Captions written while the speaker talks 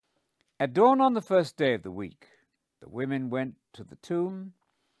At dawn on the first day of the week, the women went to the tomb,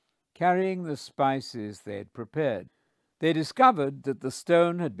 carrying the spices they had prepared. They discovered that the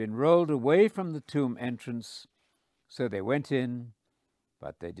stone had been rolled away from the tomb entrance, so they went in,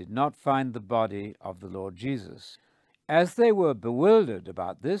 but they did not find the body of the Lord Jesus. As they were bewildered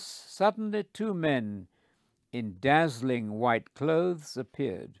about this, suddenly two men in dazzling white clothes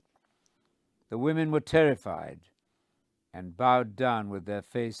appeared. The women were terrified and bowed down with their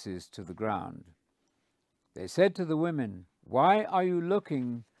faces to the ground. They said to the women, "Why are you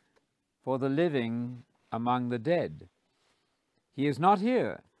looking for the living among the dead? He is not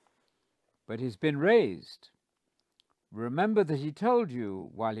here, but he's been raised. Remember that he told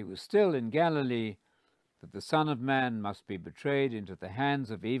you while he was still in Galilee that the Son of Man must be betrayed into the hands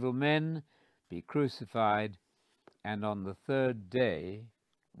of evil men, be crucified, and on the third day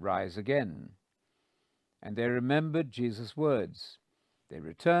rise again." And they remembered Jesus' words. They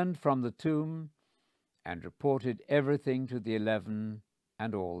returned from the tomb and reported everything to the 11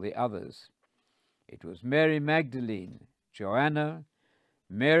 and all the others. It was Mary Magdalene, Joanna,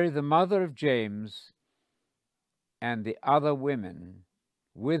 Mary the mother of James, and the other women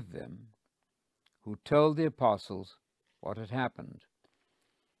with them who told the apostles what had happened.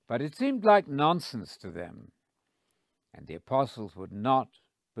 But it seemed like nonsense to them, and the apostles would not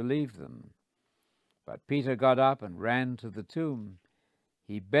believe them. But Peter got up and ran to the tomb.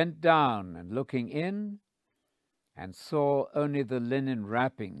 He bent down and looking in, and saw only the linen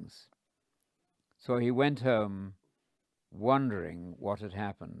wrappings. So he went home, wondering what had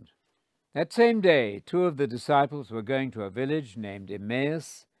happened. That same day, two of the disciples were going to a village named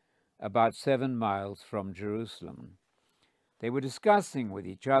Emmaus, about 7 miles from Jerusalem. They were discussing with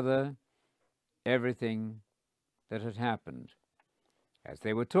each other everything that had happened. As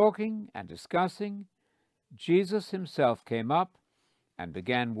they were talking and discussing, Jesus himself came up and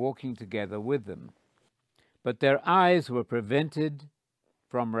began walking together with them. But their eyes were prevented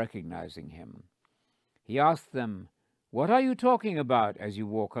from recognizing him. He asked them, "What are you talking about as you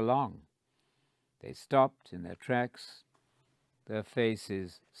walk along?" They stopped in their tracks, their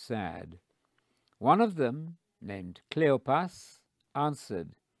faces sad. One of them, named Cleopas,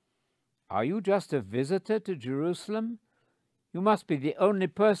 answered, "Are you just a visitor to Jerusalem? You must be the only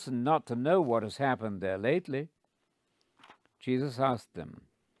person not to know what has happened there lately." Jesus asked them,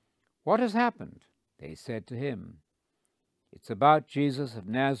 "What has happened?" They said to him, "It's about Jesus of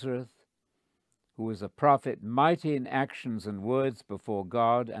Nazareth, who was a prophet, mighty in actions and words before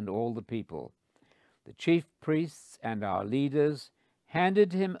God and all the people. The chief priests and our leaders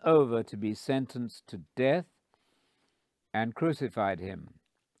handed him over to be sentenced to death and crucified him.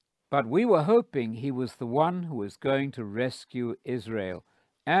 But we were hoping he was the one who was going to rescue Israel.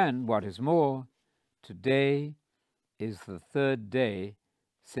 And what is more, today is the third day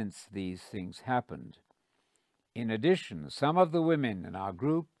since these things happened. In addition, some of the women in our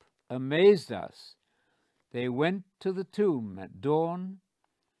group amazed us. They went to the tomb at dawn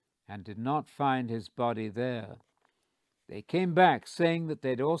and did not find his body there. They came back saying that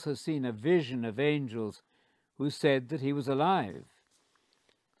they'd also seen a vision of angels who said that he was alive.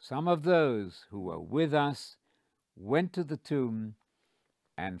 Some of those who were with us went to the tomb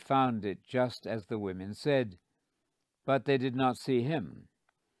and found it just as the women said, but they did not see him."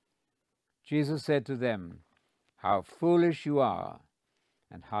 Jesus said to them, "How foolish you are,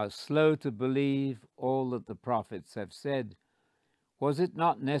 and how slow to believe all that the prophets have said. Was it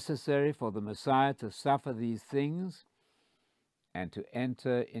not necessary for the Messiah to suffer these things and to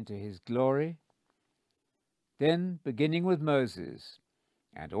enter into his glory?" Then, beginning with Moses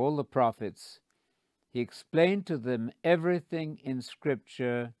and all the prophets, he explained to them everything in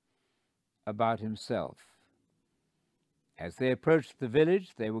Scripture about himself. As they approached the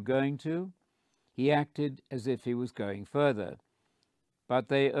village they were going to, he acted as if he was going further. But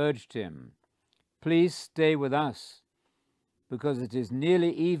they urged him, "Please stay with us, because it is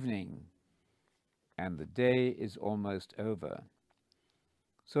nearly evening, and the day is almost over."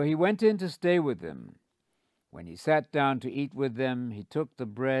 So he went in to stay with them. When he sat down to eat with them, he took the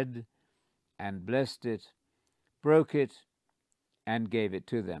bread and blessed it, broke it, and gave it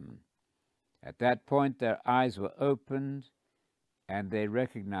to them. At that point their eyes were opened, and they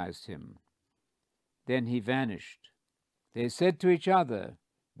recognized him. Then he vanished. They said to each other,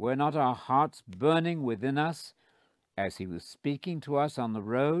 "Were not our hearts burning within us as he was speaking to us on the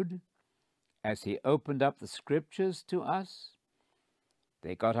road, as he opened up the Scriptures to us?"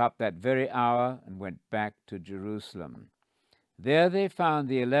 They got up that very hour and went back to Jerusalem. There they found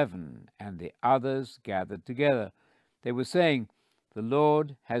the 11 and the others gathered together. They were saying, "The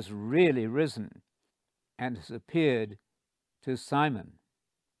Lord has really risen and has appeared to Simon."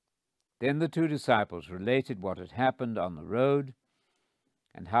 Then the 2 disciples related what had happened on the road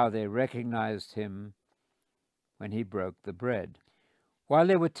and how they recognized him when he broke the bread. While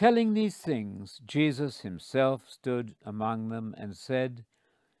they were telling these things, Jesus himself stood among them and said,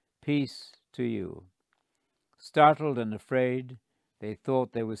 "Peace to you." Startled and afraid, they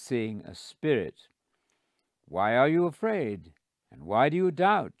thought they were seeing a spirit. "Why are you afraid? And why do you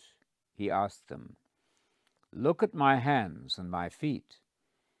doubt?" he asked them. "Look at my hands and my feet.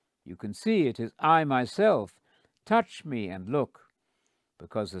 You can see it is I myself. Touch me and look,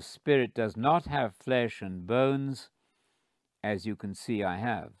 because the spirit does not have flesh and bones, as you can see I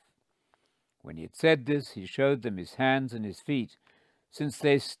have." When he had said this, he showed them his hands and his feet. Since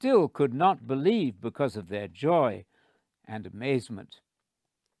they still could not believe because of their joy and amazement,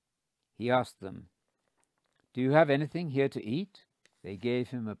 he asked them, "Do you have anything here to eat?" They gave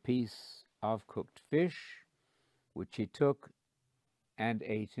him a piece of cooked fish, which he took and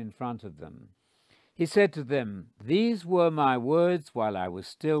ate in front of them. He said to them, "These were my words while I was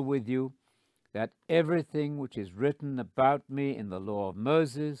still with you, that everything which is written about me in the law of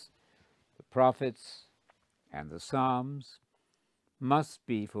Moses, the prophets, and the Psalms must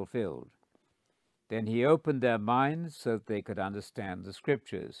be fulfilled." Then he opened their minds so that they could understand the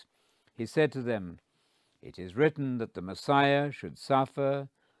Scriptures. He said to them, "It is written that the Messiah should suffer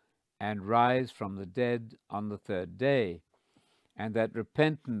and rise from the dead on the 3rd day, and that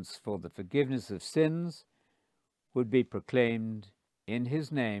repentance for the forgiveness of sins would be proclaimed in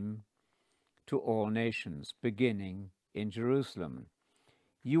his name to all nations, beginning in Jerusalem.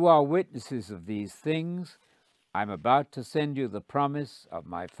 You are witnesses of these things. I am about to send you the promise of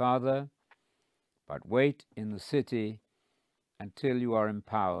my Father, but wait in the city until you are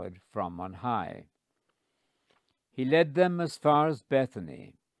empowered from on high." He led them as far as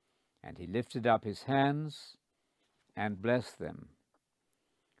Bethany, and he lifted up his hands and blessed them.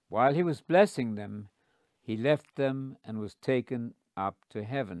 While he was blessing them, he left them and was taken up to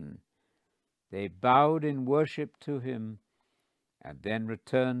heaven. They bowed in worship to him and then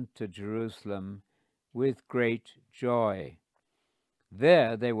returned to Jerusalem with great joy.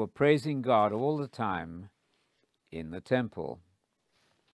 There they were praising God all the time in the temple.